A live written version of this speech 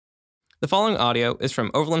The following audio is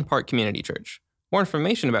from Overland Park Community Church. More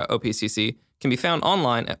information about OPCC can be found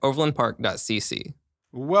online at overlandpark.cc.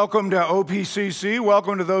 Welcome to OPCC.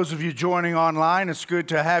 Welcome to those of you joining online. It's good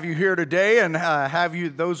to have you here today and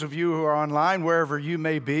those of you who are online, wherever you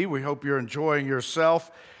may be. We hope you're enjoying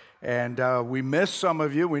yourself. And we miss some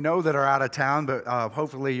of you. We know that are out of town, but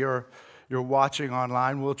hopefully you're watching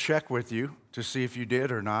online. We'll check with you to see if you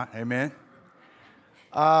did or not. Amen.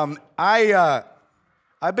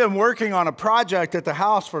 I've been working on a project at the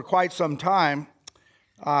house for quite some time.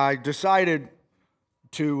 I decided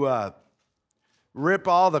to rip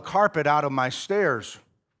all the carpet out of my stairs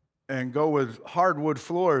and go with hardwood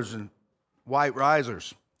floors and white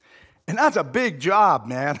risers. And that's a big job,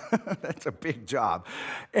 man. That's a big job.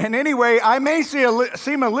 And anyway, I may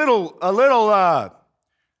seem a little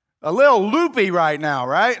loopy right now,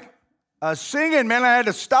 right? Singing, man, I had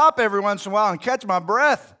to stop every once in a while and catch my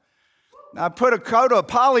breath. I put a coat of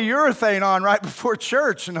polyurethane on right before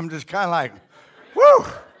church, and I'm just kind of like, whew.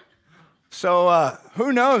 So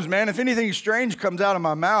who knows, man? If anything strange comes out of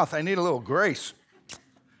my mouth, I need a little grace.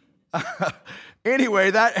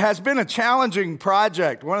 Anyway, that has been a challenging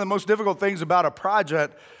project. One of the most difficult things about a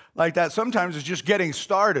project like that sometimes is just getting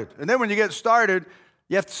started. And then when you get started,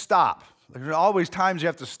 you have to stop. There's always times you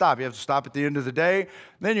have to stop. You have to stop at the end of the day.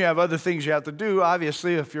 Then you have other things you have to do.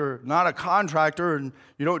 Obviously, if you're not a contractor and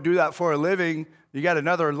you don't do that for a living, you got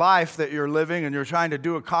another life that you're living and you're trying to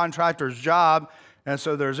do a contractor's job. And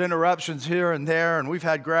so there's interruptions here and there. And we've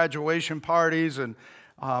had graduation parties and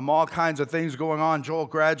all kinds of things going on. Joel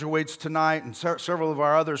graduates tonight and several of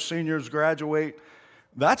our other seniors graduate.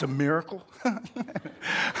 That's a miracle.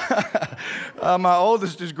 My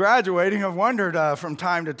oldest is graduating. I've wondered from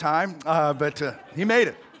time to time, but he made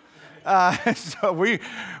it. So we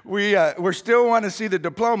still want to see the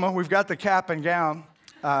diploma. We've got the cap and gown,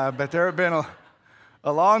 but there have been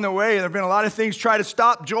along the way, there have been a lot of things try to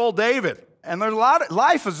stop Joel David. And there's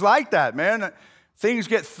life is like that, man. Things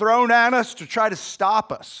get thrown at us to try to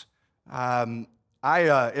stop us.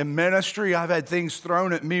 In ministry, I've had things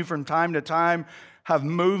thrown at me from time to time, have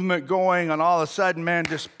movement going, and all of a sudden, man,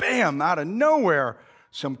 just bam, out of nowhere,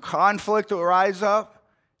 some conflict will rise up.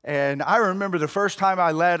 And I remember the first time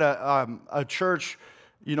I led a church,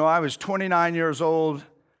 you know, I was 29 years old,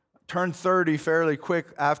 turned 30 fairly quick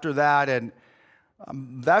after that, and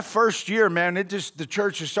that first year, man, the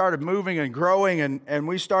church just started moving and growing, and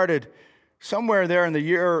we started, somewhere there in the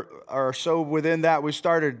year or so within that, we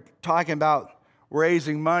started talking about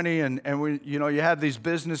raising money, and we, you know, you have these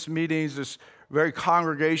business meetings, this very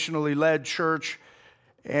congregationally led church,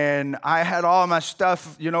 and I had all my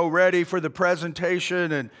stuff, you know, ready for the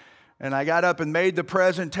presentation, and I got up and made the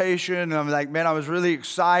presentation, and I'm like, man, I was really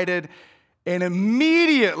excited, and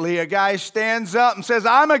immediately a guy stands up and says,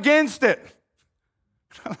 "I'm against it."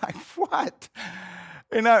 I'm like, what?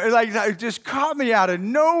 And it just caught me out of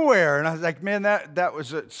nowhere, and I was like, man, that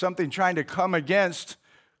was something trying to come against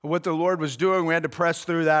what the Lord was doing. We had to press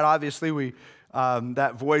through that. Obviously,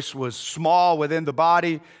 that voice was small within the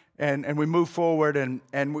body, and we moved forward. And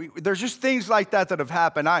there's just things like that have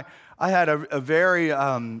happened. I had a very,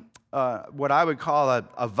 what I would call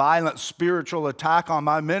a violent spiritual attack on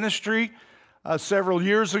my ministry several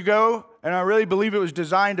years ago, and I really believe it was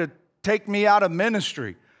designed to take me out of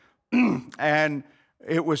ministry. And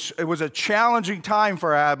it was a challenging time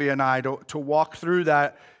for Abby and I to walk through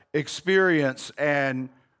that experience. And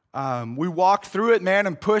we walked through it, man,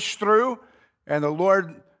 and pushed through. And the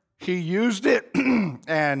Lord, He used it,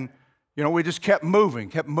 and, you know, we just kept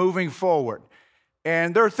moving forward.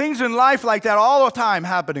 And there are things in life like that all the time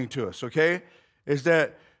happening to us, okay? Is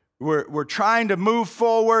that we're trying to move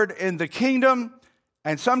forward in the kingdom,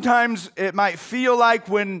 and sometimes it might feel like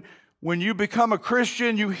when you become a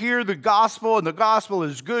Christian, you hear the gospel, and the gospel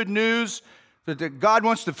is good news, that God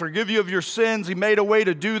wants to forgive you of your sins. He made a way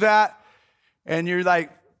to do that, and you're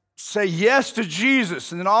like, say yes to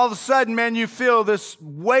Jesus, and then all of a sudden, man, you feel this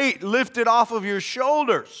weight lifted off of your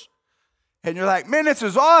shoulders, and you're like, man, this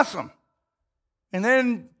is awesome. And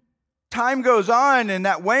then time goes on, and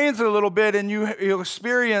that wanes a little bit, and you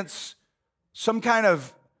experience some kind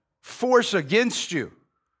of force against you,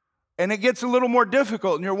 and it gets a little more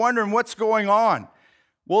difficult, and you're wondering what's going on.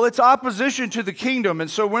 Well, it's opposition to the kingdom. And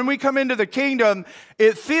so when we come into the kingdom,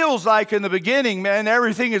 it feels like in the beginning, man,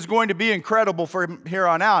 everything is going to be incredible from here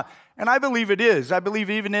on out. And I believe it is. I believe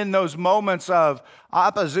even in those moments of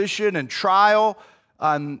opposition and trial,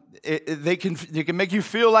 they can make you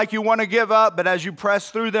feel like you want to give up. But as you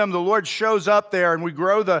press through them, the Lord shows up there, and we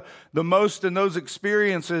grow the most in those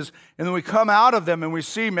experiences. And then we come out of them and we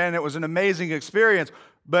see, man, it was an amazing experience.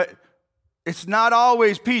 But it's not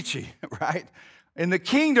always peachy, right? In the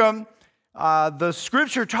kingdom, the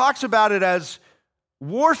scripture talks about it as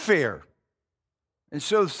warfare. And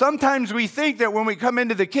so sometimes we think that when we come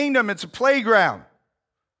into the kingdom, it's a playground.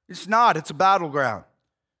 It's not, it's a battleground.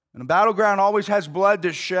 And a battleground always has blood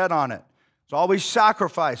that's shed on it. There's always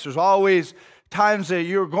sacrifice. There's always times that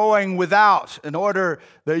you're going without in order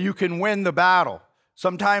that you can win the battle.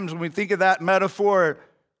 Sometimes when we think of that metaphor,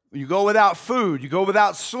 you go without food, you go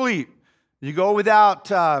without sleep, you go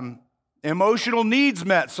without emotional needs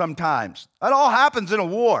met sometimes. That all happens in a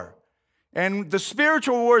war. And the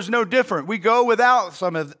spiritual war is no different. We go without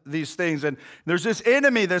some of these things. And there's this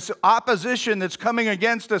enemy, this opposition that's coming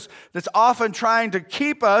against us that's often trying to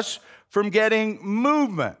keep us from getting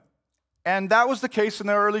movement. And that was the case in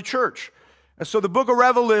the early church. And so the book of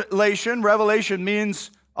Revelation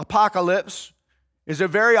means apocalypse, is a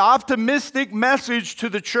very optimistic message to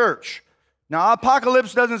the church. Now,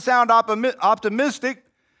 apocalypse doesn't sound optimistic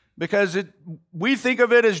because we think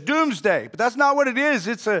of it as doomsday, but that's not what it is.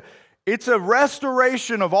 It's a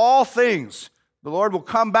restoration of all things. The Lord will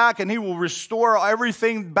come back and he will restore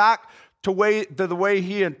everything back to the way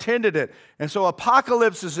he intended it. And so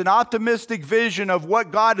apocalypse is an optimistic vision of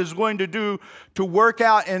what God is going to do to work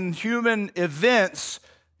out in human events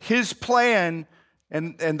his plan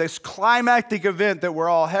and this climactic event that we're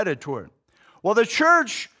all headed toward. Well, the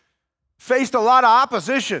church faced a lot of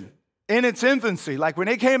opposition in its infancy. Like when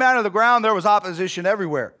it came out of the ground, there was opposition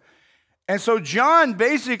everywhere. And so John,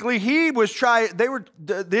 basically,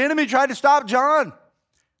 the enemy tried to stop John.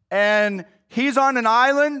 And he's on an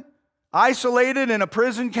island, isolated in a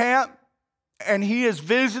prison camp, and he is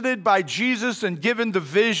visited by Jesus and given the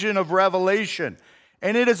vision of Revelation.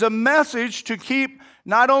 And it is a message to keep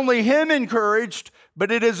not only him encouraged,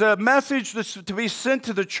 but it is a message to be sent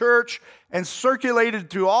to the church and circulated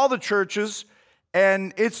through all the churches,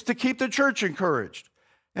 and it's to keep the church encouraged.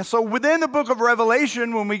 And so within the book of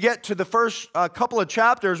Revelation, when we get to the first couple of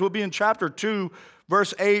chapters, we'll be in chapter 2,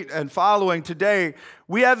 verse 8 and following today,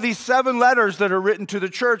 we have these 7 letters that are written to the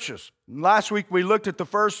churches. Last week we looked at the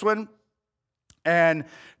first one, and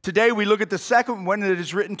today we look at the second one that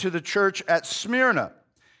is written to the church at Smyrna.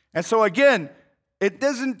 And so again, it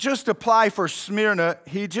doesn't just apply for Smyrna.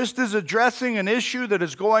 He just is addressing an issue that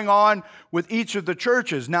is going on with each of the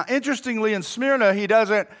churches. Now, interestingly, in Smyrna, he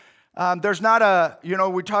doesn't there's not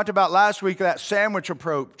we talked about last week that sandwich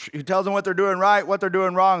approach. He tells them what they're doing right, what they're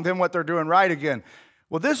doing wrong, then what they're doing right again.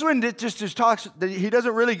 Well, this one just talks, he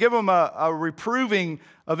doesn't really give them a reproving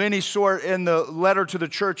of any sort in the letter to the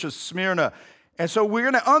church of Smyrna. And so we're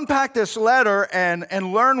going to unpack this letter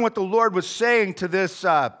and learn what the Lord was saying to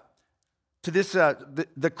the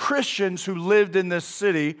Christians who lived in this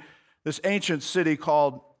city, this ancient city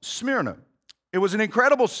called Smyrna. It was an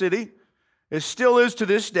incredible city. It still is to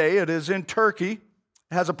this day. It is in Turkey.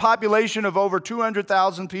 It has a population of over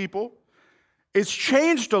 200,000 people. It's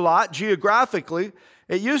changed a lot geographically.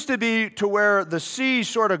 It used to be to where the sea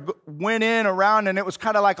sort of went in around, and it was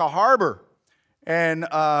kind of like a harbor and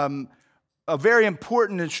a very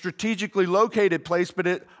important and strategically located place, but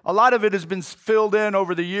a lot of it has been filled in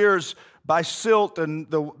over the years by silt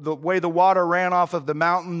and the way the water ran off of the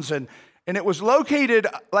mountains. And it was located,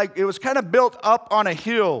 it was kind of built up on a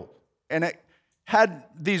hill. And it had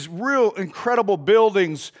these real incredible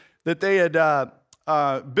buildings that they had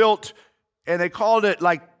built, and they called it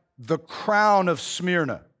like the crown of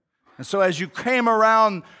Smyrna. And so as you came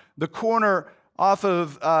around the corner off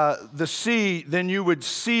of the sea, then you would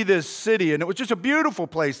see this city. And it was just a beautiful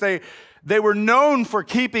place. They were known for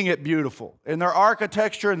keeping it beautiful. In their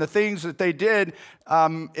architecture and the things that they did,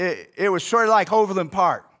 it was sort of like Overland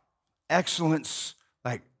Park. Excellence,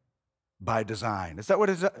 by design. Is that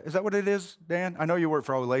what it is, Dan? I know you work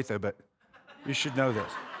for Olathe, but you should know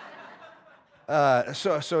this.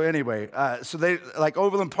 So anyway, so they like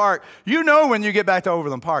Overland Park. You know when you get back to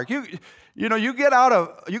Overland Park, you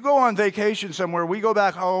go on vacation somewhere. We go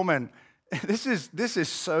back home, and this is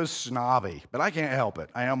so snobby, but I can't help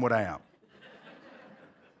it. I am what I am.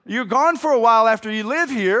 You're gone for a while after you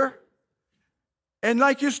live here, and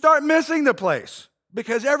you start missing the place.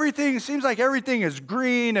 Because seems like everything is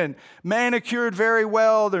green and manicured very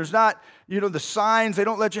well. There's not, the signs, they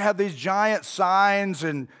don't let you have these giant signs.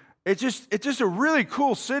 And it's just a really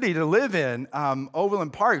cool city to live in.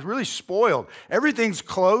 Overland Park is really spoiled. Everything's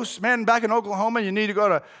close. Man, back in Oklahoma, you need to go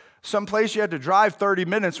to some place you had to drive 30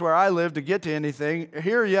 minutes where I live to get to anything.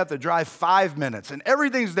 Here you have to drive 5 minutes, and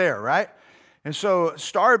everything's there, right? And so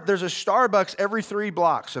there's a Starbucks every 3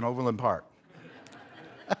 blocks in Overland Park.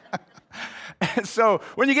 And so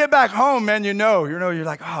when you get back home, man, you're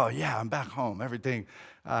like, oh yeah, I'm back home. Everything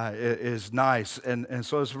is nice. And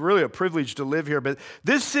so it's really a privilege to live here. But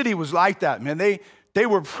this city was like that, man. They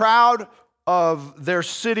were proud of their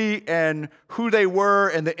city and who they were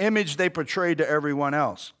and the image they portrayed to everyone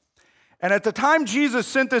else. And at the time Jesus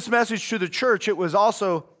sent this message to the church, it was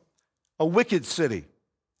also a wicked city.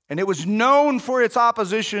 And it was known for its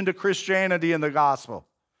opposition to Christianity and the gospel.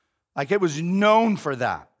 Like, it was known for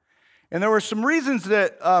that. And there were some reasons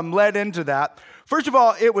that led into that. First of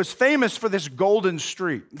all, it was famous for this golden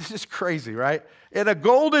street. This is crazy, right? It a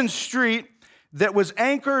golden street that was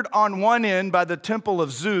anchored on one end by the temple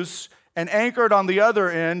of Zeus and anchored on the other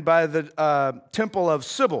end by the temple of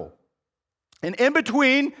Cybele. And in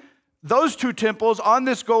between those two temples on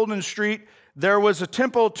this golden street, there was a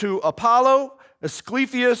temple to Apollo,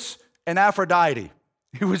 Asclepius, and Aphrodite.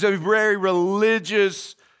 It was a very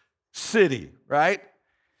religious city, right?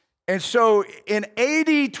 And so in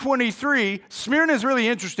AD 23, Smyrna is really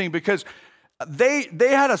interesting because they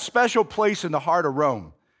had a special place in the heart of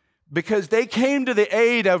Rome because they came to the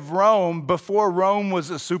aid of Rome before Rome was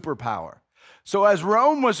a superpower. So as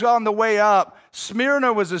Rome was on the way up,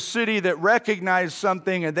 Smyrna was a city that recognized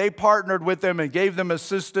something, and they partnered with them and gave them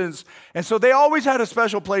assistance. And so they always had a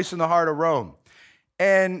special place in the heart of Rome.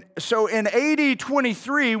 And so in AD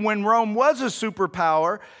 23, when Rome was a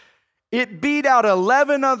superpower, it beat out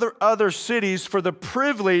 11 other cities for the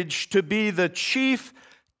privilege to be the chief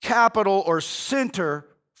capital or center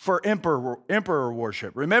for emperor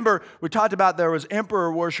worship. Remember, we talked about there was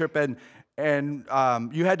emperor worship, and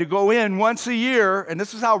you had to go in once a year, and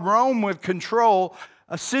this is how Rome would control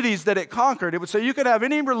cities that it conquered. It would say you could have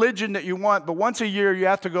any religion that you want, but once a year you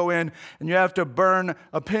have to go in and you have to burn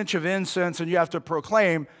a pinch of incense and you have to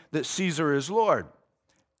proclaim that Caesar is Lord.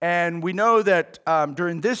 And we know that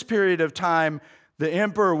during this period of time, the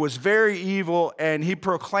emperor was very evil and he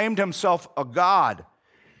proclaimed himself a god.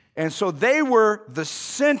 And so they were the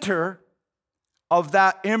center of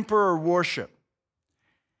that emperor worship.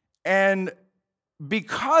 And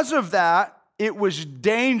because of that, it was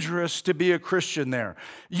dangerous to be a Christian there.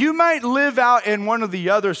 You might live out in one of the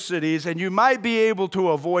other cities and you might be able to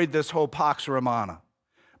avoid this whole Pax Romana,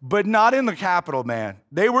 but not in the capital, man.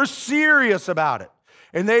 They were serious about it.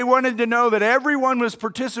 And they wanted to know that everyone was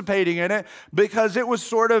participating in it because it was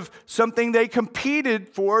sort of something they competed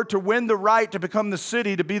for to win the right to become the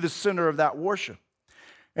city to be the center of that worship.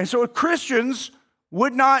 And so Christians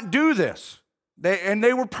would not do this.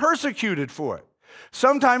 They were persecuted for it.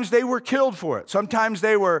 Sometimes they were killed for it. Sometimes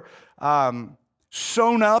they were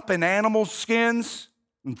sewn up in animal skins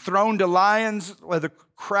and thrown to lions where the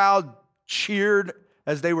crowd cheered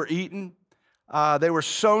as they were eaten. They were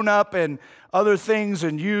sewn up in other things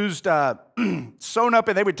and used, sewn up,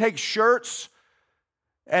 and they would take shirts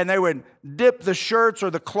and they would dip the shirts or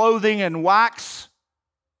the clothing in wax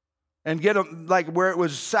and get them like where it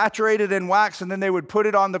was saturated in wax, and then they would put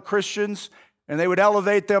it on the Christians and they would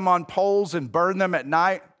elevate them on poles and burn them at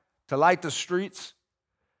night to light the streets.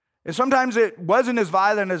 And sometimes it wasn't as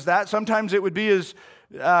violent as that. Sometimes it would be as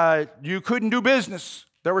you couldn't do business.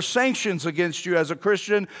 There were sanctions against you as a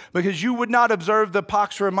Christian because you would not observe the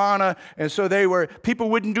Pax Romana, and so people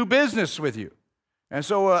wouldn't do business with you. And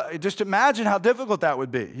so just imagine how difficult that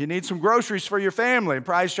would be. You need some groceries for your family, and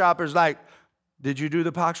Price Chopper's like, "Did you do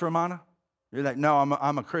the Pax Romana?" You're like, "No,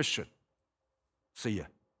 I'm a Christian. See ya."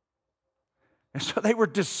 And so they were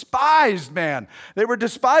despised, man. They were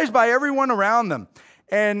despised by everyone around them.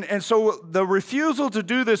 And so the refusal to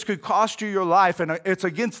do this could cost you your life, and it's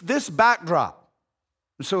against this backdrop.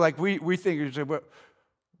 And so like we think, well,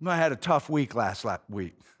 I had a tough week last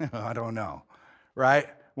week. I don't know, right?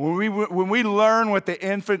 When we learn what the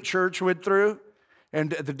infant church went through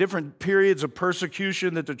and the different periods of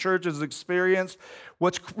persecution that the church has experienced,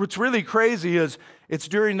 what's really crazy is it's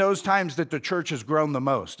during those times that the church has grown the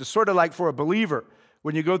most. It's sort of like for a believer,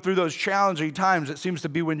 when you go through those challenging times, it seems to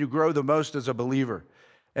be when you grow the most as a believer.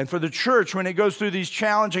 And for the church, when it goes through these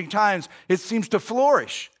challenging times, it seems to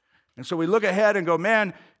flourish. And so we look ahead and go,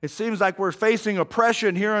 man, it seems like we're facing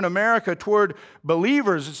oppression here in America toward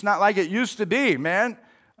believers. It's not like it used to be, man.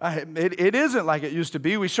 It isn't like it used to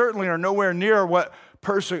be. We certainly are nowhere near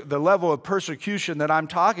the level of persecution that I'm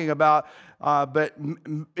talking about. But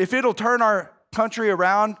if it'll turn our country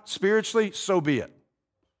around spiritually, so be it.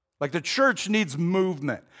 Like the church needs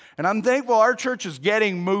movement. And I'm thankful our church is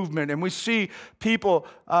getting movement, and we see people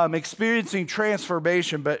experiencing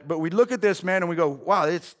transformation. But we look at this, man, and we go,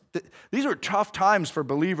 wow, these are tough times for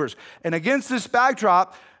believers. And against this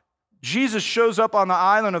backdrop, Jesus shows up on the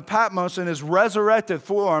island of Patmos in his resurrected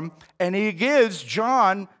form, and he gives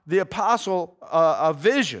John, the apostle, a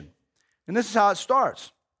vision. And this is how it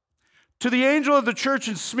starts. To the angel of the church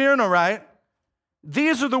in Smyrna, write,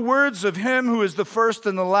 these are the words of him who is the first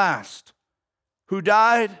and the last, who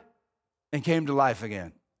died and came to life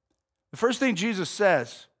again. the first thing Jesus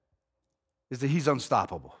says is that he's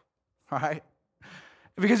unstoppable, right?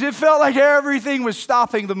 Because it felt like everything was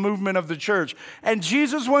stopping the movement of the church. And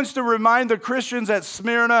Jesus wants to remind the Christians at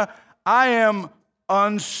Smyrna, I am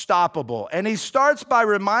unstoppable. And he starts by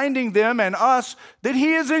reminding them and us that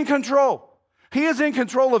he is in control. He is in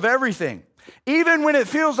control of everything. Even when it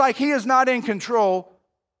feels like he is not in control,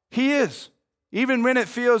 he is. Even when it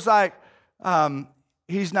feels like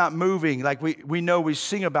he's not moving, like we know we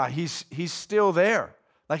sing about, he's still there.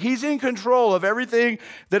 Like he's in control of everything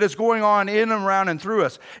that is going on in and around and through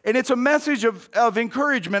us. And it's a message of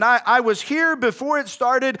encouragement. I was here before it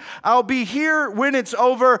started. I'll be here when it's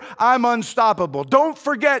over. I'm unstoppable. Don't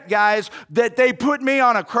forget, guys, that they put me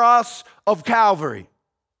on a cross of Calvary.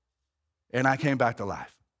 And I came back to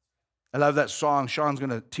life. I love that song. Sean's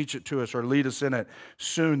going to teach it to us or lead us in it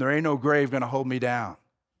soon. There ain't no grave going to hold me down.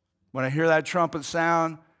 When I hear that trumpet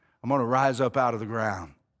sound, I'm going to rise up out of the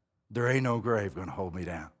ground. There ain't no grave going to hold me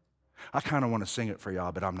down. I kind of want to sing it for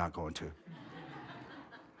y'all, but I'm not going to.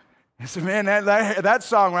 I said, man, that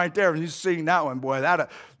song right there, when you sing that one, boy,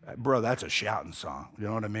 that's a shouting song. You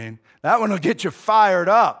know what I mean? That one will get you fired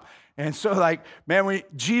up. And so, like, man,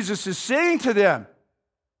 Jesus is saying to them,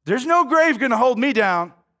 there's no grave going to hold me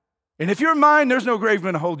down. And if you're mine, there's no grave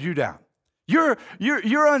going to hold you down.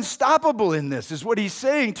 You're unstoppable in this, is what he's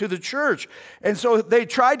saying to the church. And so they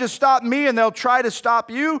tried to stop me, and they'll try to stop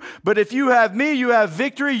you. But if you have me, you have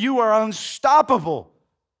victory. You are unstoppable,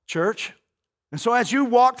 church. And so as you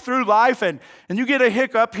walk through life and you get a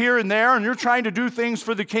hiccup here and there, and you're trying to do things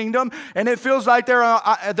for the kingdom, and it feels like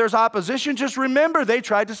there's opposition, just remember they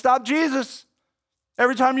tried to stop Jesus.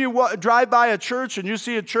 Every time you drive by a church and you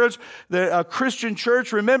see a church, a Christian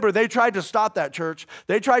church, remember, they tried to stop that church.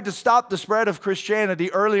 They tried to stop the spread of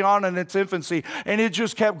Christianity early on in its infancy, and it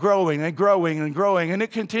just kept growing and growing and growing, and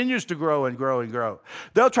it continues to grow and grow and grow.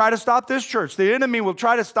 They'll try to stop this church. The enemy will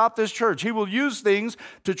try to stop this church. He will use things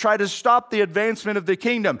to try to stop the advancement of the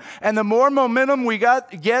kingdom. And the more momentum we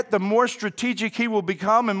get, the more strategic he will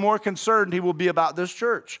become and more concerned he will be about this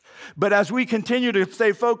church. But as we continue to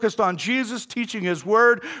stay focused on Jesus teaching his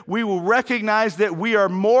word, we will recognize that we are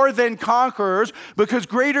more than conquerors, because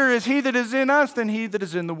greater is he that is in us than he that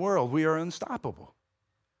is in the world. We are unstoppable.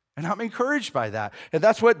 And I'm encouraged by that. And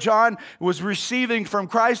that's what John was receiving from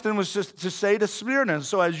Christ and was just to say to Smyrna. And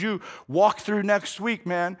so as you walk through next week,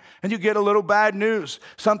 man, and you get a little bad news,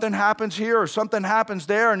 something happens here or something happens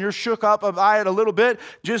there, and you're shook up by it a little bit,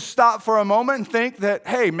 just stop for a moment and think that,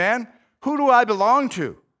 hey, man, who do I belong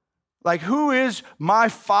to? Like, who is my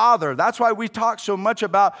Father? That's why we talk so much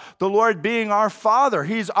about the Lord being our Father.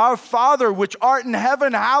 He's our Father, which art in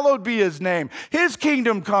heaven, hallowed be his name. His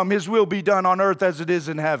kingdom come, his will be done on earth as it is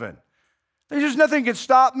in heaven. There's nothing can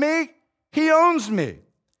stop me. He owns me.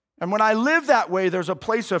 And when I live that way, there's a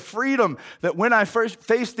place of freedom that when I first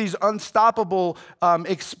face these unstoppable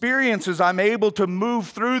experiences, I'm able to move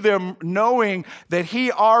through them knowing that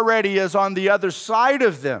he already is on the other side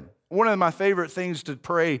of them. One of my favorite things to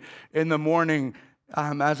pray in the morning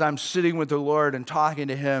as I'm sitting with the Lord and talking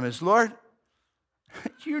to him is, Lord,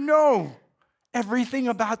 you know everything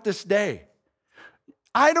about this day.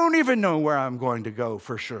 I don't even know where I'm going to go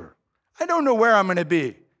for sure. I don't know where I'm going to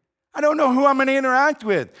be. I don't know who I'm going to interact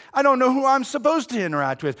with. I don't know who I'm supposed to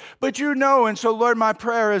interact with. But you know, and so, Lord, my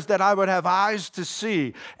prayer is that I would have eyes to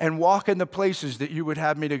see and walk in the places that you would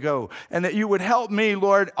have me to go. And that you would help me,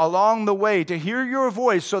 Lord, along the way to hear your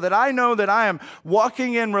voice so that I know that I am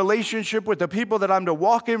walking in relationship with the people that I'm to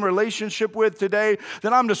walk in relationship with today.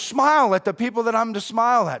 That I'm to smile at the people that I'm to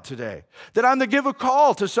smile at today. That I'm to give a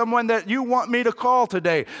call to someone that you want me to call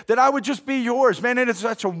today. That I would just be yours. Man, it is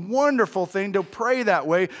such a wonderful thing to pray that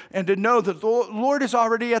way and to know that the Lord is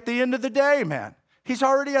already at the end of the day, man. He's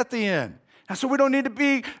already at the end. And so we don't need to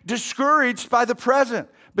be discouraged by the present,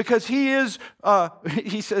 because he is,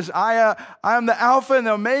 he says, I am the Alpha and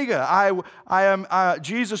the Omega. I am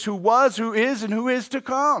Jesus who was, who is, and who is to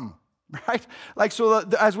come. Right? Like, so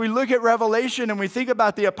as we look at Revelation and we think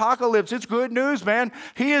about the apocalypse, it's good news, man.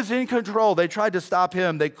 He is in control. They tried to stop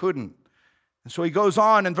him. They couldn't. And so he goes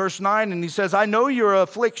on in verse 9 and he says, I know your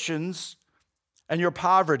afflictions and your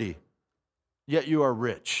poverty, yet you are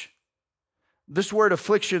rich. This word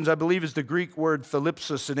afflictions, I believe, is the Greek word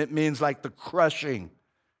thalipsis, and it means like the crushing,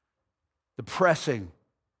 the pressing,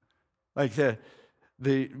 like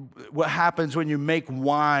what happens when you make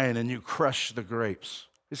wine and you crush the grapes.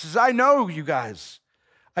 He says, I know you guys.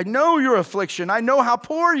 I know your affliction. I know how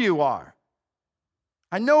poor you are.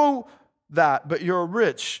 I know that, but you're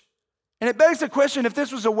rich. And it begs the question, if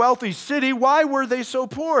this was a wealthy city, why were they so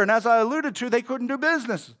poor? And as I alluded to, they couldn't do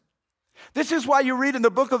business. This is why you read in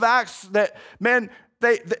the book of Acts that, man,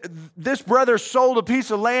 this brother sold a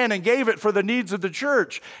piece of land and gave it for the needs of the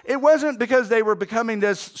church. It wasn't because they were becoming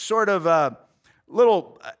this sort of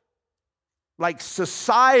little like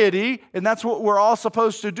society, and that's what we're all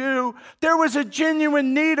supposed to do. There was a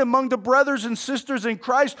genuine need among the brothers and sisters in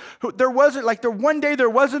Christ. One day there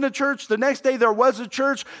wasn't a church, the next day there was a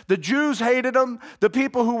church. The Jews hated them. The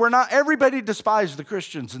people who were not, everybody despised the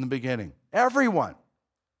Christians in the beginning. Everyone.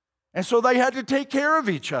 And so they had to take care of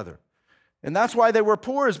each other. And that's why they were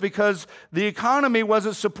poor, is because the economy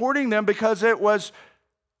wasn't supporting them because it was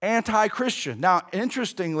anti-Christian. Now,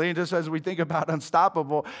 interestingly, just as we think about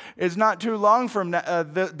Unstoppable, it's not too long from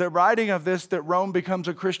the writing of this that Rome becomes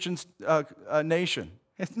a Christian nation.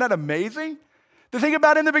 Isn't that amazing? To think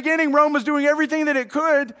about, in the beginning, Rome was doing everything that it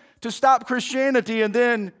could to stop Christianity, and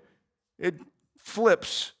then it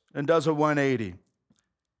flips and does a 180.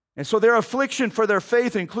 And so their affliction for their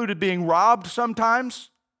faith included being robbed sometimes.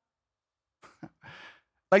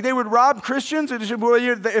 Like they would rob Christians. And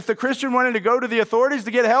if the Christian wanted to go to the authorities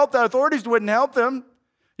to get help, the authorities wouldn't help them.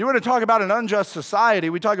 You want to talk about an unjust society.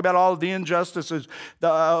 We talk about all of the injustices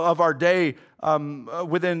of our day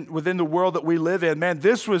within the world that we live in. Man,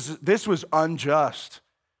 this was unjust.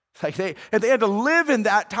 Like they had to live in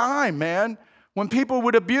that time, man, when people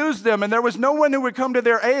would abuse them and there was no one who would come to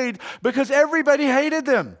their aid because everybody hated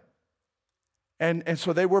them. And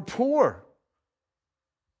so they were poor.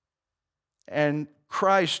 And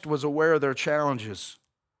Christ was aware of their challenges.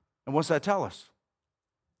 And what's that tell us?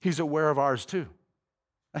 He's aware of ours too.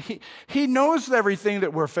 He knows everything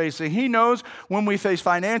that we're facing. He knows when we face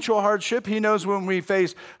financial hardship. He knows when we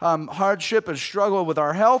face hardship and struggle with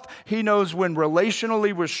our health. He knows when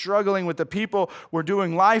relationally we're struggling with the people we're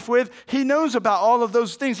doing life with. He knows about all of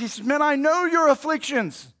those things. He says, man, I know your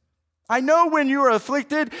afflictions. I know when you are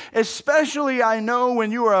afflicted, especially I know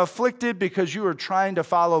when you are afflicted because you are trying to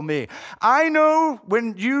follow me. I know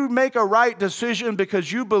when you make a right decision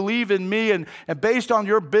because you believe in me and based on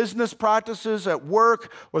your business practices at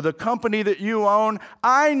work or the company that you own,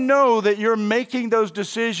 I know that you're making those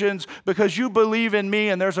decisions because you believe in me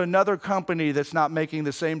and there's another company that's not making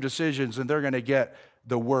the same decisions and they're going to get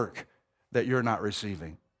the work that you're not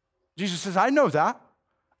receiving. Jesus says, I know that.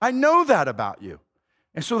 I know that about you.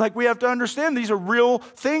 And so we have to understand these are real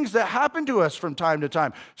things that happen to us from time to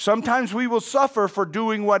time. Sometimes we will suffer for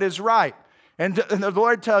doing what is right. And the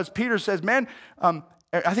Lord Peter says, man,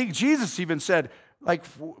 I think Jesus even said,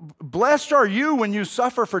 blessed are you when you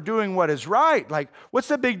suffer for doing what is right. What's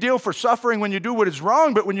the big deal for suffering when you do what is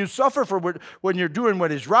wrong? But when you suffer for when you're doing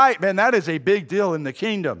what is right, man, that is a big deal in the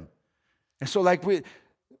kingdom. And so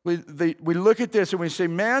we look at this and we say,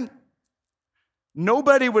 man,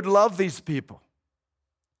 nobody would love these people.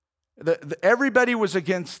 Everybody was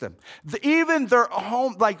against them. Even their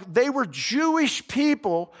home, they were Jewish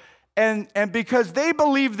people, and because they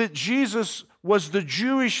believed that Jesus was the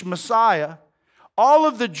Jewish Messiah, all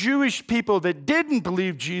of the Jewish people that didn't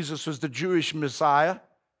believe Jesus was the Jewish Messiah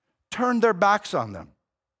turned their backs on them.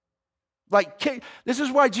 This is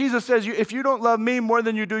why Jesus says, if you don't love me more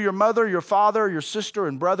than you do your mother, your father, your sister,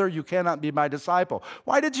 and brother, you cannot be my disciple.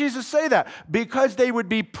 Why did Jesus say that? Because they would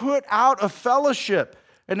be put out of fellowship.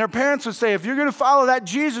 And their parents would say, if you're going to follow that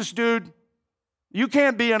Jesus dude, you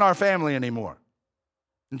can't be in our family anymore.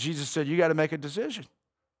 And Jesus said, you got to make a decision.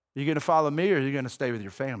 Are you going to follow me or are you going to stay with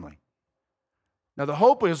your family? Now, the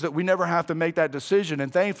hope is that we never have to make that decision.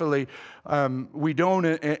 And thankfully, we don't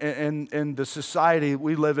in the society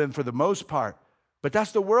we live in for the most part. But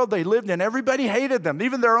that's the world they lived in. Everybody hated them.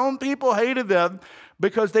 Even their own people hated them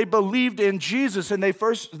because they believed in Jesus and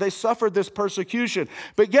they suffered this persecution.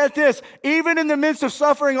 But get this, even in the midst of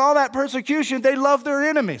suffering all that persecution, they loved their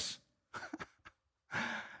enemies.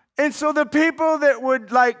 And so the people that would,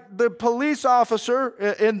 the police officer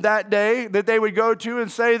in that day that they would go to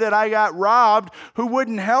and say that I got robbed, who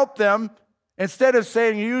wouldn't help them, instead of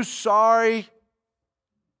saying, you sorry,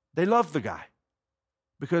 they loved the guy.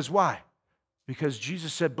 Because why? Because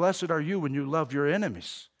Jesus said, blessed are you when you love your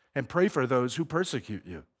enemies and pray for those who persecute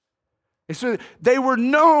you. And so they were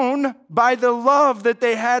known by the love that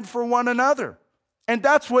they had for one another. And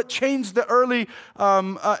that's what changed the early,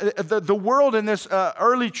 the world in this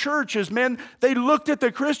early church is, men, they looked at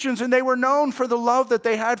the Christians and they were known for the love that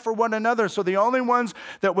they had for one another. So the only ones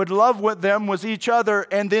that would love with them was each other,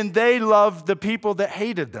 and then they loved the people that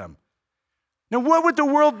hated them. Now, what would the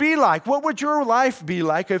world be like? What would your life be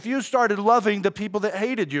like if you started loving the people that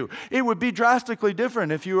hated you? It would be drastically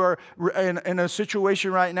different if you are in a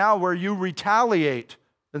situation right now where you retaliate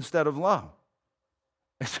instead of love.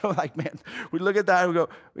 And so, man, we look at that and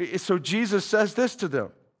we go, so Jesus says this to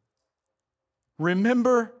them.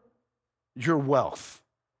 Remember your wealth.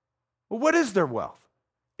 Well, what is their wealth?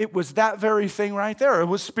 It was that very thing right there. It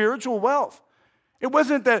was spiritual wealth. It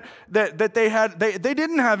wasn't that they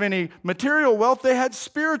didn't have any material wealth, they had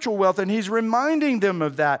spiritual wealth, and he's reminding them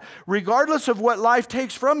of that. Regardless of what life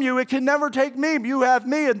takes from you, it can never take me. You have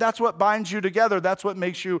me, and that's what binds you together. That's what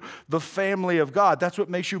makes you the family of God. That's what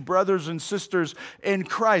makes you brothers and sisters in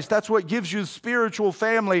Christ. That's what gives you spiritual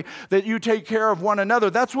family, that you take care of one another.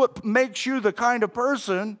 That's what makes you the kind of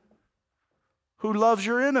person who loves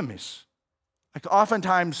your enemies. Like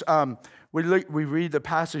oftentimes, we read the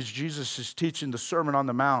passage, Jesus is teaching the Sermon on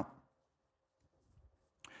the Mount.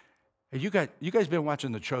 Hey, you guys been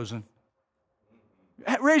watching The Chosen?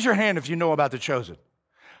 Raise your hand if you know about The Chosen.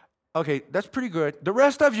 Okay, that's pretty good. The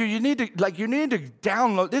rest of you, you need to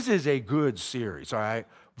download. This is a good series, all right?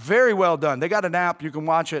 Very well done. They got an app, you can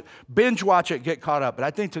watch it, binge watch it, get caught up. But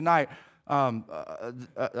I think tonight,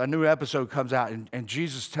 a new episode comes out, and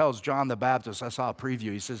Jesus tells John the Baptist, I saw a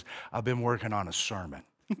preview, he says, I've been working on a sermon.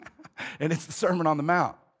 And it's the Sermon on the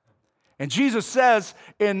Mount. And Jesus says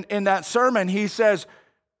in that sermon, he says,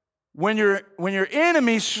 when your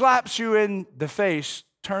enemy slaps you in the face,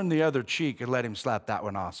 turn the other cheek and let him slap that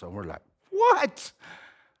one also. And we're like, what?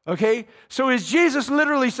 Okay, so is Jesus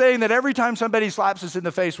literally saying that every time somebody slaps us in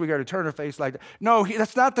the face, we got to turn our face like that? No,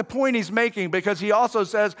 that's not the point he's making, because he also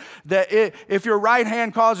says that if your right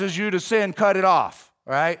hand causes you to sin, cut it off,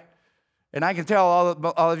 all right? And I can tell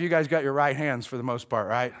all of you guys got your right hands for the most part,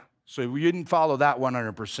 right? So we didn't follow that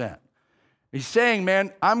 100%. He's saying,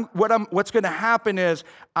 man, what's going to happen is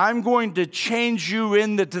I'm going to change you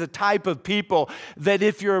into the type of people that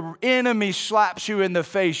if your enemy slaps you in the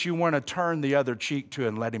face, you want to turn the other cheek to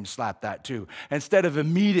and let him slap that too, instead of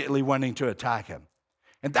immediately wanting to attack him.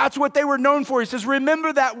 And that's what they were known for. He says,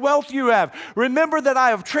 remember that wealth you have. Remember that I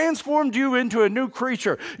have transformed you into a new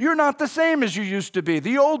creature. You're not the same as you used to be.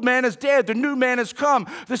 The old man is dead. The new man has come.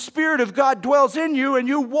 The Spirit of God dwells in you, and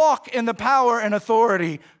you walk in the power and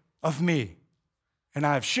authority of me. And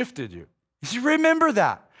I have shifted you. He says, remember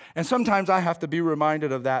that. And sometimes I have to be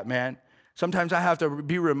reminded of that, man. Sometimes I have to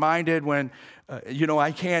be reminded when,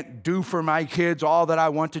 I can't do for my kids all that I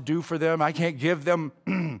want to do for them. I can't give them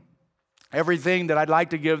everything that I'd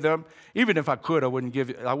like to give them. Even if I could, I wouldn't give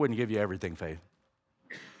you everything, Faith.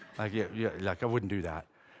 Like I wouldn't do that.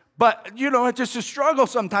 But, it's just a struggle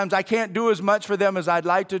sometimes. I can't do as much for them as I'd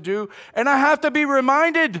like to do. And I have to be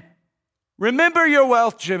reminded, remember your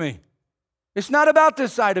wealth, Jimmy. It's not about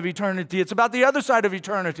this side of eternity. It's about the other side of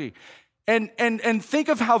eternity. And think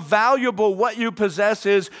of how valuable what you possess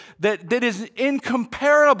is that is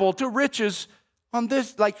incomparable to riches on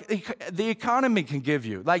this, like the economy can give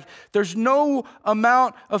you. Like there's no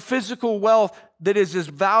amount of physical wealth that is as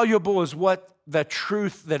valuable as what the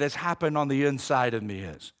truth that has happened on the inside of me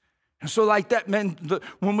is. And so like that, man,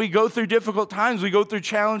 when we go through difficult times, we go through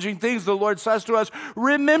challenging things, the Lord says to us,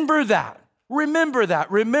 remember that. Remember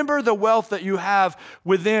that. Remember the wealth that you have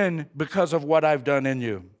within because of what I've done in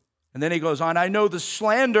you. And then he goes on, I know the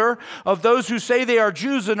slander of those who say they are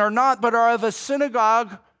Jews and are not, but are of a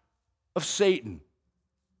synagogue of Satan.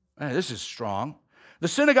 Man, this is strong. The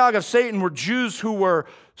synagogue of Satan were Jews who were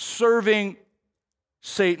serving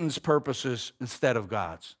Satan's purposes instead of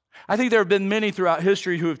God's. I think there have been many throughout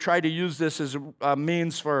history who have tried to use this as a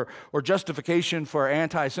means for or justification for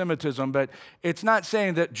anti-Semitism, but it's not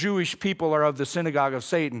saying that Jewish people are of the synagogue of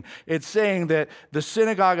Satan. It's saying that the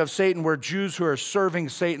synagogue of Satan were Jews who are serving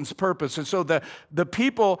Satan's purpose. And so the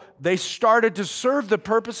people, they started to serve the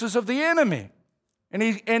purposes of the enemy.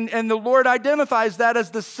 And the Lord identifies that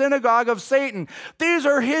as the synagogue of Satan. These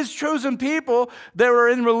are his chosen people that were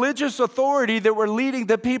in religious authority that were leading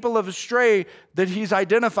the people astray that he's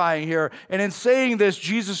identifying here. And in saying this,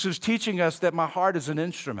 Jesus is teaching us that my heart is an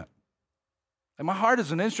instrument. And my heart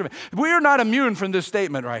is an instrument. We are not immune from this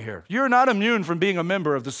statement right here. You're not immune from being a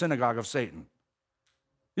member of the synagogue of Satan.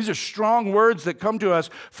 These are strong words that come to us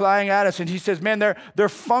flying at us. And he says, man, they're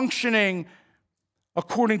functioning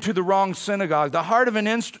according to the wrong synagogue. The heart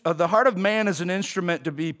of man is an instrument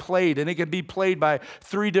to be played, and it can be played by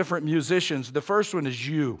 3 different musicians. The first one is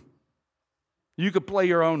you. You could play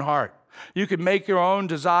your own heart. You can make your own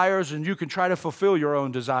desires, and you can try to fulfill your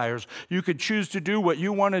own desires. You could choose to do what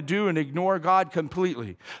you want to do and ignore God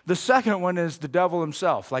completely. The second one is the devil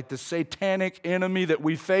himself, like the satanic enemy that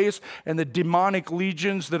we face and the demonic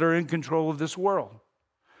legions that are in control of this world.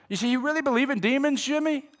 You say, you really believe in demons,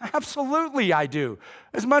 Jimmy? Absolutely, I do.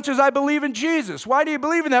 As much as I believe in Jesus. Why do you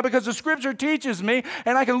believe in that? Because the Scripture teaches me,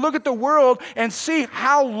 and I can look at the world and see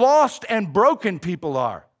how lost and broken people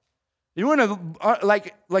are. You want to,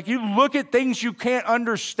 like you look at things you can't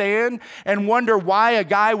understand and wonder why a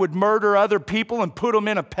guy would murder other people and put them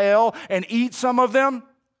in a pail and eat some of them?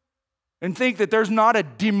 and think that there's not a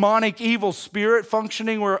demonic evil spirit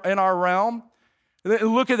functioning in our realm.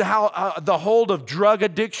 Look at how the hold of drug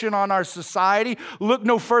addiction on our society. Look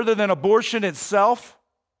no further than abortion itself.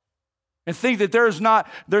 And think that there's not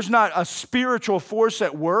a spiritual force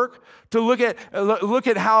at work. To look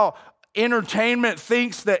at how entertainment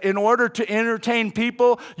thinks that in order to entertain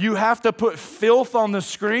people, you have to put filth on the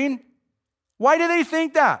screen. Why do they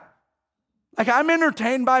think that? Like, I'm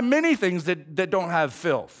entertained by many things that don't have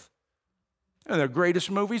filth. And the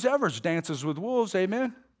greatest movies ever is Dances with Wolves,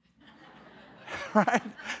 amen? Right?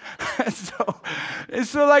 And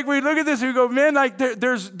so like we look at this and we go, man, like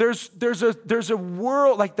there's a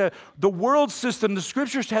world, like the world system. The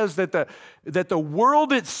scripture says that the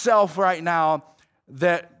world itself right now,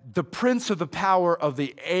 that the prince of the power of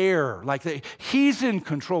the air, he's in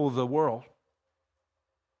control of the world.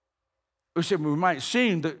 We might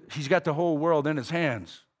seem that he's got the whole world in his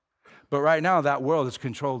hands, but right now that world is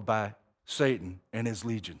controlled by Satan and his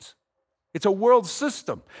legions. It's a world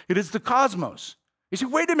system. It is the cosmos. You say,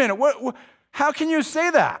 wait a minute, how can you say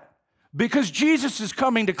that? Because Jesus is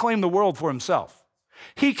coming to claim the world for himself.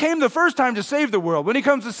 He came the first time to save the world. When he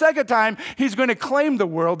comes the second time, he's going to claim the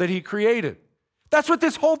world that he created. That's what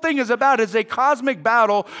this whole thing is about. It's a cosmic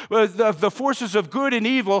battle of the forces of good and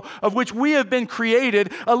evil, of which we have been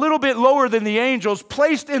created a little bit lower than the angels,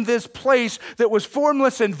 placed in this place that was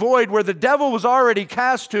formless and void, where the devil was already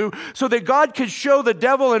cast to, so that God could show the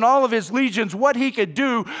devil and all of his legions what he could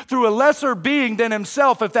do through a lesser being than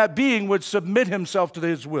himself, if that being would submit himself to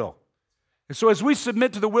his will. And so as we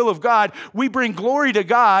submit to the will of God, we bring glory to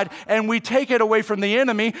God and we take it away from the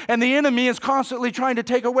enemy, and the enemy is constantly trying to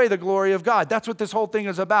take away the glory of God. That's what this whole thing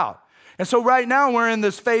is about. And so right now we're in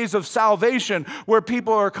this phase of salvation where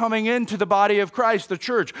people are coming into the body of Christ, the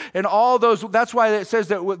church, and all those. That's why it says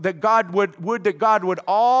that God would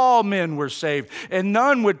all men were saved and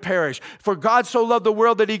none would perish. For God so loved the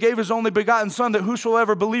world that he gave his only begotten Son, that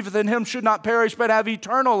whosoever believeth in him should not perish but have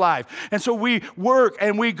eternal life. And so we work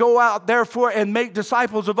and we go out therefore and make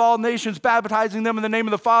disciples of all nations, baptizing them in the name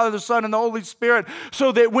of the Father, the Son, and the Holy Spirit,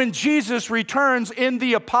 so that when Jesus returns in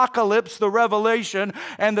the apocalypse, the revelation,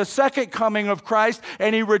 and the second coming of Christ,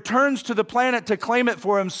 and he returns to the planet to claim it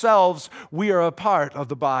for himself, we are a part of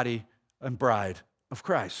the body and bride of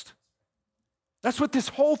Christ. That's what this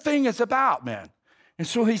whole thing is about, man. And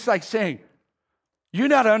so he's like saying, you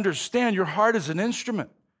got to understand your heart is an instrument.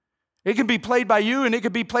 It can be played by you and it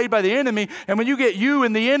can be played by the enemy. And when you get you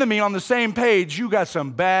and the enemy on the same page, you got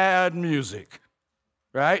some bad music,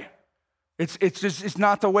 right? It's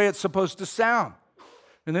not the way it's supposed to sound.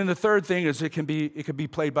 And then the third thing is it can be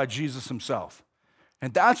played by Jesus himself.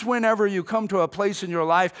 And that's whenever you come to a place in your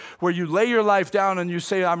life where you lay your life down and you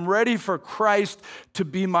say, I'm ready for Christ to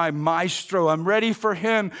be my maestro. I'm ready for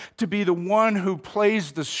him to be the one who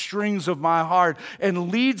plays the strings of my heart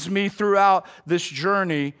and leads me throughout this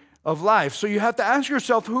journey of life. So you have to ask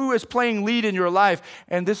yourself, who is playing lead in your life?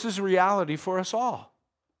 And this is reality for us all.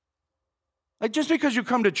 Like, just because you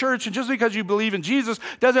come to church and just because you believe in Jesus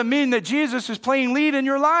doesn't mean that Jesus is playing lead in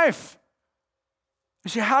your life. You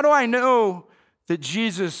see, how do I know that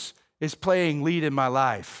Jesus is playing lead in my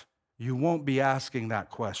life? You won't be asking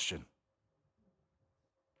that question.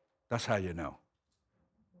 That's how you know.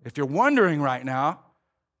 If you're wondering right now,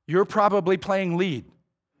 you're probably playing lead.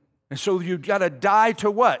 And so you've got to die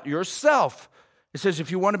to what? Yourself. It says,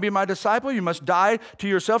 if you want to be my disciple, you must die to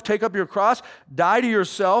yourself, take up your cross, die to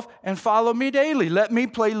yourself, and follow me daily. Let me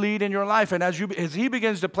play lead in your life. And as he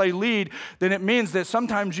begins to play lead, then it means that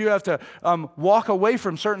sometimes you have to walk away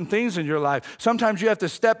from certain things in your life. Sometimes you have to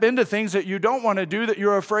step into things that you don't want to do, that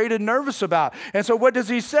you're afraid and nervous about. And so what does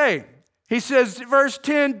he say? He says, verse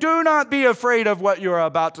 10, do not be afraid of what you are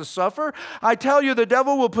about to suffer. I tell you, the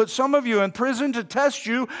devil will put some of you in prison to test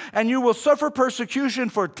you, and you will suffer persecution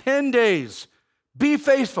for 10 days. Be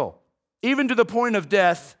faithful, even to the point of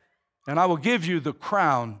death, and I will give you the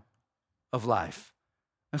crown of life.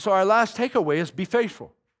 And so our last takeaway is be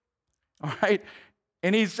faithful. All right?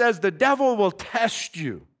 And he says the devil will test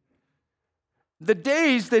you. The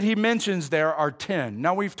days that he mentions there are 10.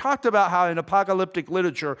 Now, we've talked about how in apocalyptic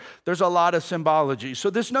literature, there's a lot of symbology. So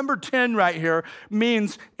this number 10 right here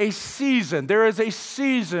means a season. There is a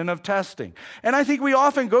season of testing. And I think we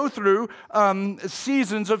often go through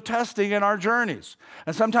seasons of testing in our journeys.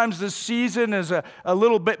 And sometimes this season is a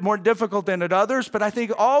little bit more difficult than at others, but I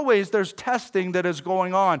think always there's testing that is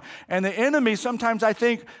going on. And the enemy, sometimes I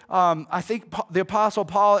think the Apostle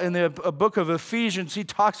Paul in the book of Ephesians, he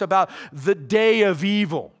talks about the day of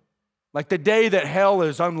evil. Like the day that hell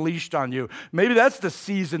is unleashed on you. Maybe that's the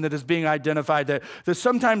season that is being identified, that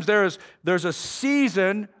sometimes there's a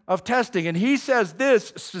season of testing. And he says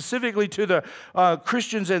this specifically to the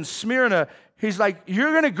Christians in Smyrna. He's like,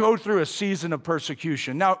 you're going to go through a season of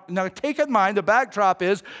persecution. Now take in mind, the backdrop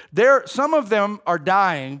is some of them are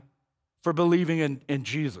dying for believing in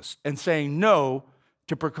Jesus and saying no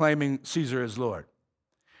to proclaiming Caesar as Lord.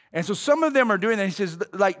 And so some of them are doing that. He says,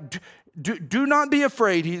 like, do not be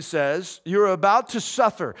afraid, he says. You're about to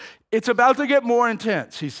suffer. It's about to get more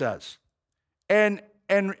intense, he says. And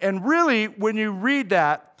really, when you read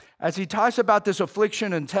that, as he talks about this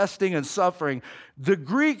affliction and testing and suffering, the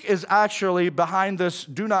Greek is actually behind this,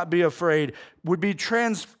 do not be afraid, would be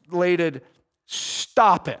translated,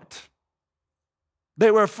 stop it.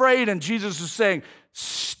 They were afraid, and Jesus is saying,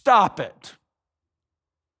 stop it.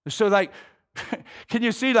 So like, can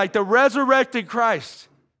you see, like the resurrected Christ,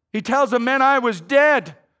 he tells them, man, I was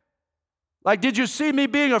dead. Like, did you see me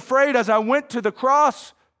being afraid as I went to the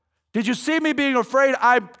cross? Did you see me being afraid?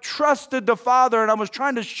 I trusted the Father, and I was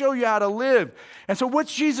trying to show you how to live. And so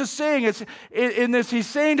what's Jesus saying? It's in this, he's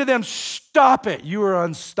saying to them, stop it. You are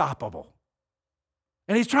unstoppable.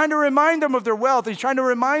 And he's trying to remind them of their wealth. He's trying to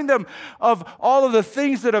remind them of all of the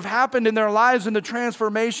things that have happened in their lives and the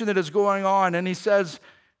transformation that is going on. And he says,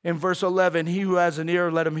 in verse 11, he who has an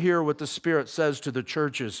ear, let him hear what the Spirit says to the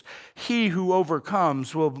churches. He who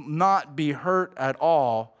overcomes will not be hurt at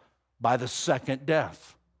all by the second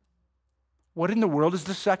death. What in the world is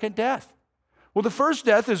the second death? Well, the first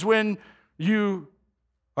death is when you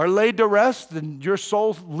are laid to rest and your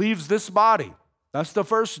soul leaves this body. That's the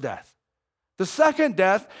first death. The second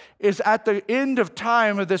death is at the end of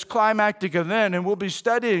time of this climactic event, and we'll be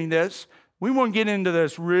studying this. We won't get into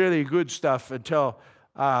this really good stuff until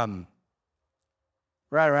right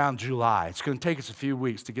around July. It's going to take us a few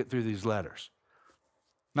weeks to get through these letters.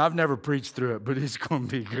 Now, I've never preached through it, but it's going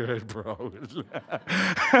to be good, bro.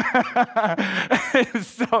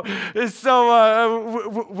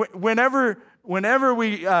 Whenever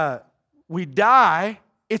we die,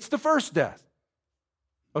 it's the first death.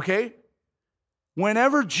 Okay?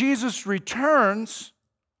 Whenever Jesus returns,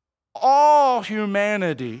 all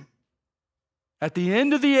humanity, at the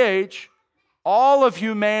end of the age, all of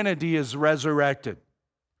humanity is resurrected.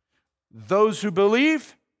 Those who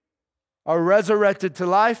believe are resurrected to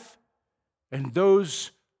life, and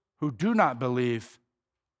those who do not believe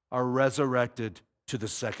are resurrected to the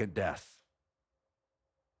second death.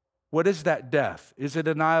 What is that death? Is it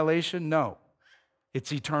annihilation? No.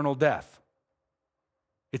 It's eternal death.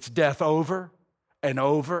 It's death over and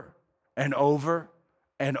over and over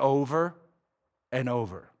and over and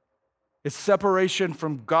over. It's separation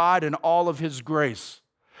from God and all of His grace.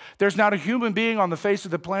 There's not a human being on the face of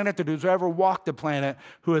the planet that has ever walked the planet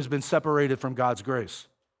who has been separated from God's grace.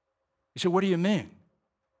 You say, what do you mean?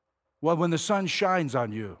 Well, when the sun shines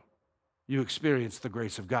on you, you experience the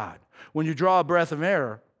grace of God. When you draw a breath of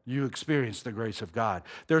air, you experience the grace of God.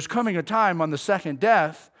 There's coming a time on the second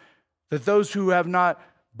death that those who have not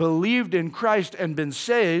believed in Christ and been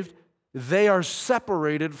saved, they are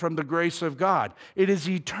separated from the grace of God. It is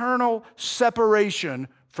eternal separation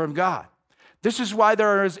from God. This is why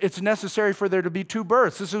it's necessary for there to be two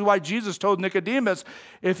births. This is why Jesus told Nicodemus,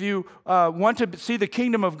 if you want to see the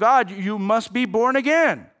kingdom of God, you must be born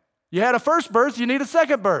again. You had a first birth, you need a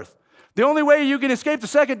second birth. The only way you can escape the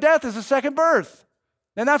second death is a second birth.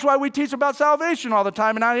 And that's why we teach about salvation all the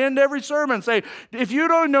time. And I end every sermon saying, if you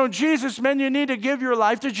don't know Jesus, man, you need to give your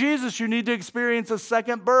life to Jesus. You need to experience a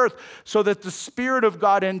second birth so that the Spirit of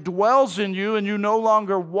God indwells in you and you no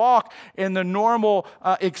longer walk in the normal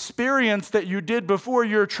experience that you did before.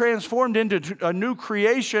 You're transformed into a new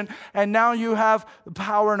creation, and now you have the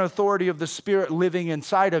power and authority of the Spirit living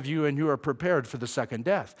inside of you, and you are prepared for the second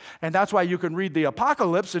death. And that's why you can read the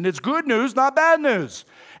Apocalypse, and it's good news, not bad news.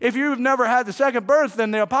 If you've never had the second birth, then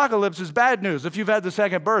the apocalypse is bad news. If you've had the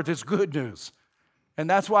second birth, it's good news. And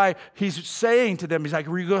that's why he's saying to them, he's like,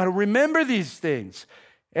 we got to remember these things.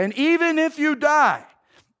 And even if you die,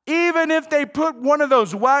 even if they put one of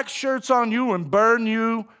those wax shirts on you and burn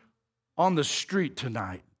you on the street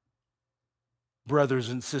tonight, brothers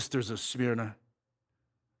and sisters of Smyrna,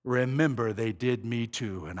 remember they did me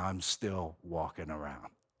too, and I'm still walking around.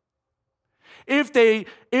 If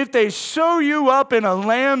they sew you up in a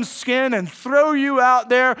lamb's skin and throw you out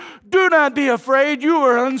there, do not be afraid. You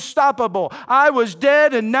are unstoppable. I was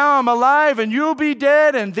dead and now I'm alive, and you'll be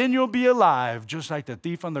dead and then you'll be alive. Just like the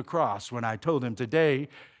thief on the cross when I told him today,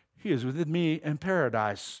 he is with me in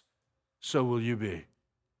paradise. So will you be.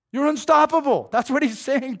 You're unstoppable. That's what he's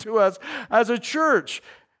saying to us as a church.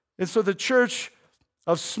 And so the church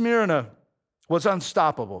of Smyrna was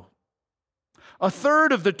unstoppable. A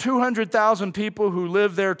third of the 200,000 people who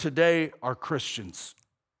live there today are Christians.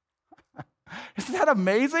 Isn't that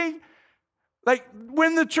amazing? Like,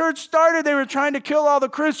 when the church started, they were trying to kill all the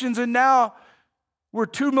Christians, and now we're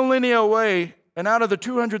 2 millennia away, and out of the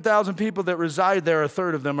 200,000 people that reside there, a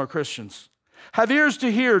third of them are Christians. Have ears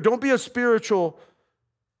to hear. Don't be a spiritual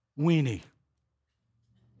weenie.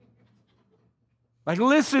 Like,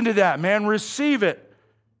 listen to that, man. Receive it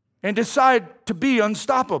and decide to be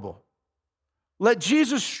unstoppable. Let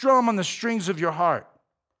Jesus strum on the strings of your heart.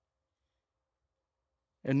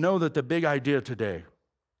 And know that the big idea today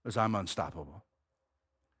is I'm unstoppable.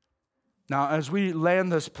 Now, as we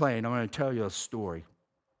land this plane, I'm going to tell you a story.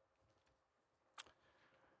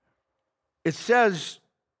 It says,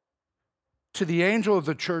 to the angel of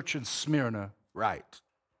the church in Smyrna, write.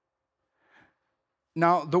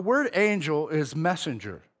 Now, the word angel is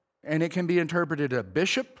messenger, and it can be interpreted a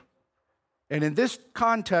bishop. And in this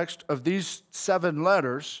context of these 7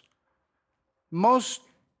 letters, most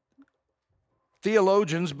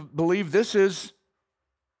theologians believe this is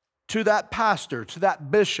to that pastor, to that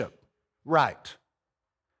bishop, right?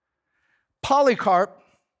 Polycarp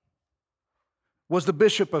was the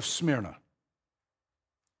bishop of Smyrna.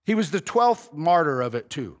 He was the 12th martyr of it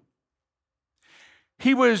too.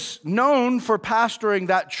 He was known for pastoring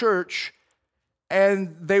that church,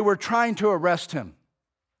 and they were trying to arrest him.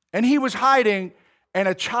 And he was hiding, and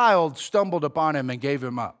a child stumbled upon him and gave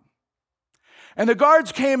him up. And the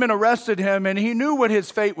guards came and arrested him, and he knew what his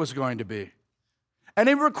fate was going to be. And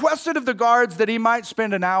he requested of the guards that he might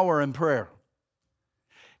spend an hour in prayer.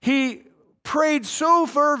 He prayed so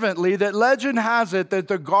fervently that legend has it that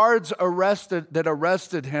the guards that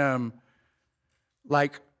arrested him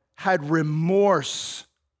had remorse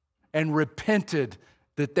and repented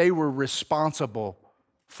that they were responsible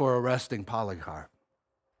for arresting Polycarp.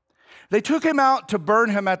 They took him out to burn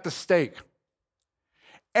him at the stake.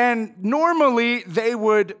 And normally they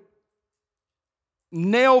would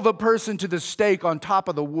nail the person to the stake on top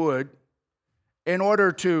of the wood in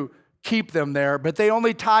order to keep them there, but they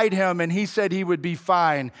only tied him, and he said he would be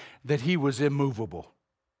fine, that he was immovable.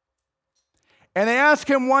 And they asked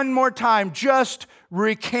him one more time, just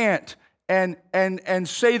recant and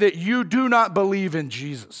say that you do not believe in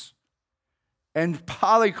Jesus. And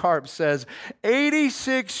Polycarp says,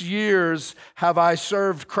 86 years have I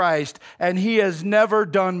served Christ, and he has never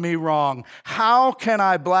done me wrong. How can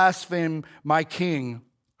I blaspheme my king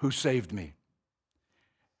who saved me?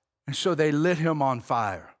 And so they lit him on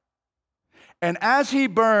fire. And as he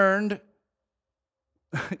burned,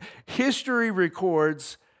 history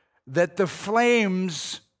records that the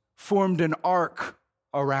flames formed an arc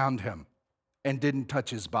around him and didn't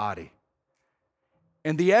touch his body.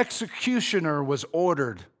 And the executioner was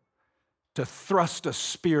ordered to thrust a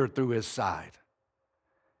spear through his side.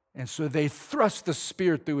 And so they thrust the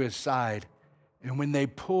spear through his side, and when they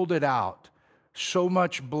pulled it out, so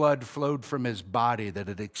much blood flowed from his body that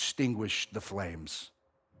it extinguished the flames.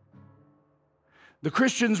 The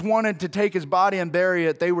Christians wanted to take his body and bury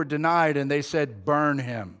it. They were denied, and they said, burn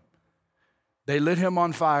him. They lit him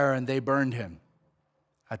on fire, and they burned him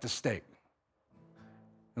at the stake.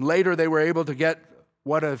 And later they were able to get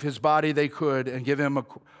what of his body they could and give him a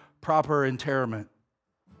proper interment.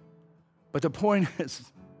 But the point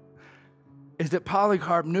is that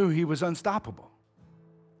Polycarp knew he was unstoppable.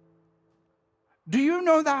 Do you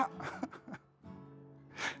know that?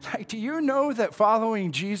 Do you know that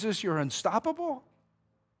following Jesus, you're unstoppable?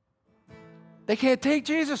 They can't take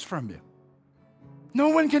Jesus from you. No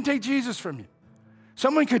one can take Jesus from you.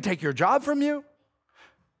 Someone could take your job from you.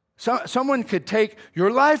 Someone could take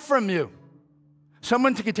your life from you.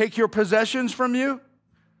 Someone could take your possessions from you.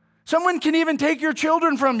 Someone can even take your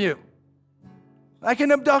children from you. I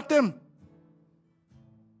can abduct them.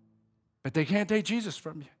 But they can't take Jesus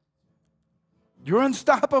from you. You're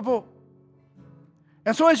unstoppable.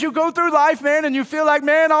 And so as you go through life, man, and you feel like,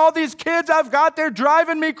 man, all these kids I've got, they're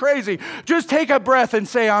driving me crazy. Just take a breath and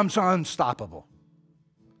say, I'm so unstoppable.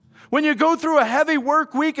 When you go through a heavy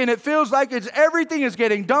work week and it feels like everything is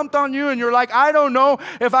getting dumped on you and you're like, I don't know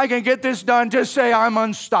if I can get this done, just say, I'm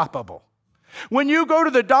unstoppable. When you go to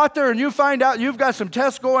the doctor and you find out you've got some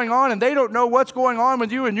tests going on and they don't know what's going on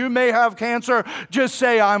with you and you may have cancer, just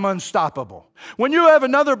say, I'm unstoppable. When you have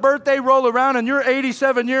another birthday roll around and you're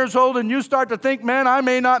 87 years old and you start to think, man, I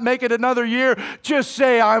may not make it another year, just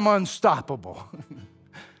say, I'm unstoppable.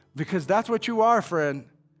 Because that's what you are, friend.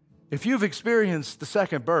 If you've experienced the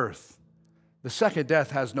second birth, the second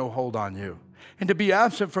death has no hold on you. And to be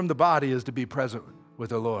absent from the body is to be present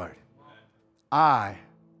with the Lord. I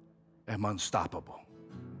am unstoppable.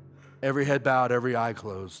 Every head bowed, every eye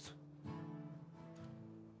closed.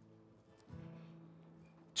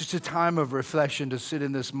 just a time of reflection to sit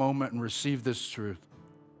in this moment and receive this truth.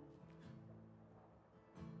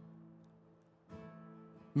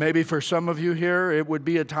 Maybe for some of you here, it would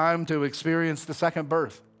be a time to experience the second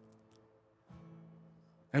birth.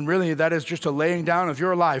 And really, that is just a laying down of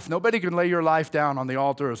your life. Nobody can lay your life down on the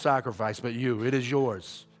altar of sacrifice but you. It is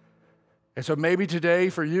yours. And so maybe today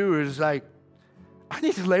for you, it is like, I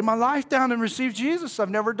need to lay my life down and receive Jesus. I've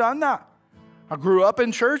never done that. I grew up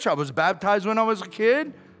in church. I was baptized when I was a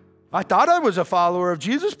kid. I thought I was a follower of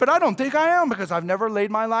Jesus, but I don't think I am because I've never laid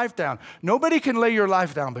my life down. Nobody can lay your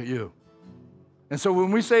life down but you. And so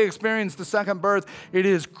when we say experience the second birth, it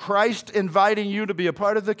is Christ inviting you to be a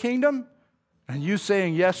part of the kingdom and you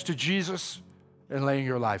saying yes to Jesus and laying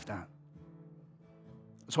your life down.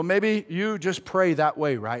 So maybe you just pray that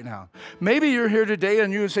way right now. Maybe you're here today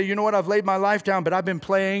and you say, you know what, I've laid my life down, but I've been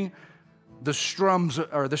playing the strings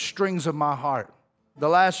of my heart. The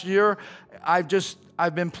last year,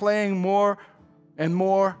 I've been playing more and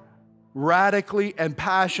more radically and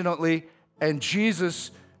passionately, and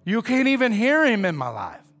Jesus, you can't even hear him in my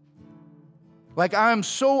life. Like I'm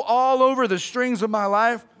so all over the strings of my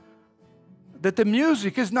life that the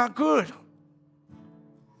music is not good.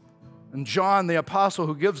 And John, the apostle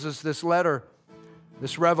who gives us this letter,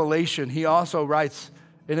 this revelation, he also writes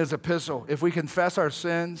in his epistle, if we confess our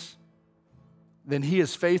sins, then he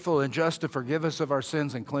is faithful and just to forgive us of our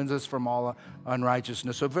sins and cleanse us from all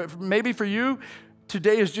unrighteousness. So maybe for you,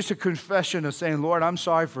 today is just a confession of saying, Lord, I'm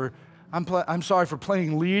sorry for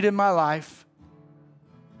playing lead in my life,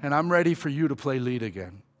 and I'm ready for you to play lead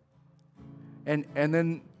again. And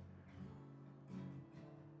then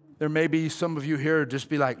there may be some of you here just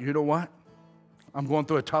be like, you know what? I'm going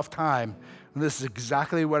through a tough time, and this is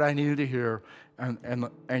exactly what I needed to hear. And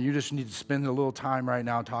you just need to spend a little time right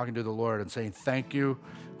now talking to the Lord and saying, thank you,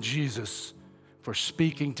 Jesus, for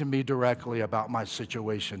speaking to me directly about my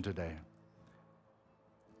situation today.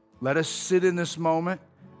 Let us sit in this moment.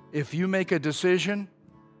 If you make a decision,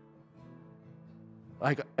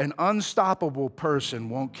 like an unstoppable person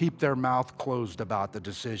won't keep their mouth closed about the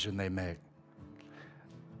decision they make.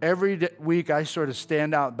 Every week I sort of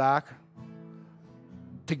stand out back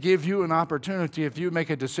to give you an opportunity if you make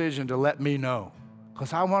a decision to let me know.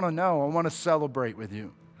 Because I want to know. I want to celebrate with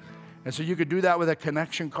you. And so you could do that with a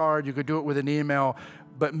connection card. You could do it with an email.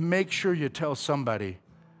 But make sure you tell somebody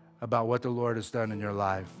about what the Lord has done in your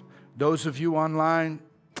life. Those of you online,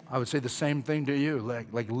 I would say the same thing to you.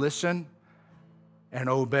 Like listen and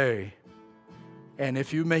obey. And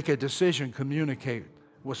if you make a decision, communicate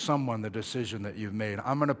with someone the decision that you've made.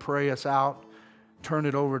 I'm going to pray us out, turn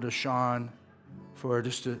it over to Sean for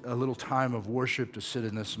just a little time of worship to sit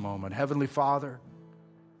in this moment. Heavenly Father,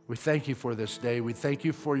 we thank you for this day. We thank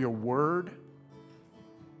you for your word.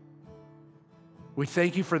 We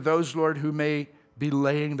thank you for those, Lord, who may be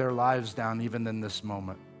laying their lives down even in this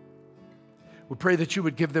moment. We pray that you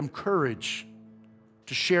would give them courage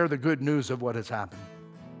to share the good news of what has happened.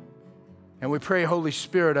 And we pray, Holy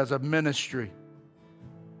Spirit, as a ministry,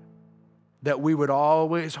 that we would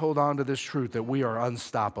always hold on to this truth that we are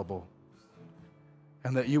unstoppable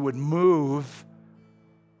and that you would move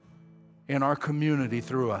in our community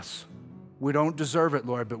through us. We don't deserve it,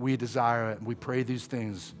 Lord, but we desire it. And we pray these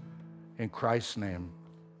things in Christ's name.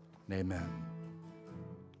 Amen.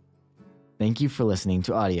 Thank you for listening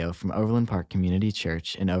to audio from Overland Park Community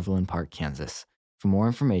Church in Overland Park, Kansas. For more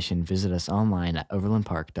information, visit us online at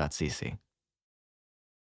overlandpark.cc.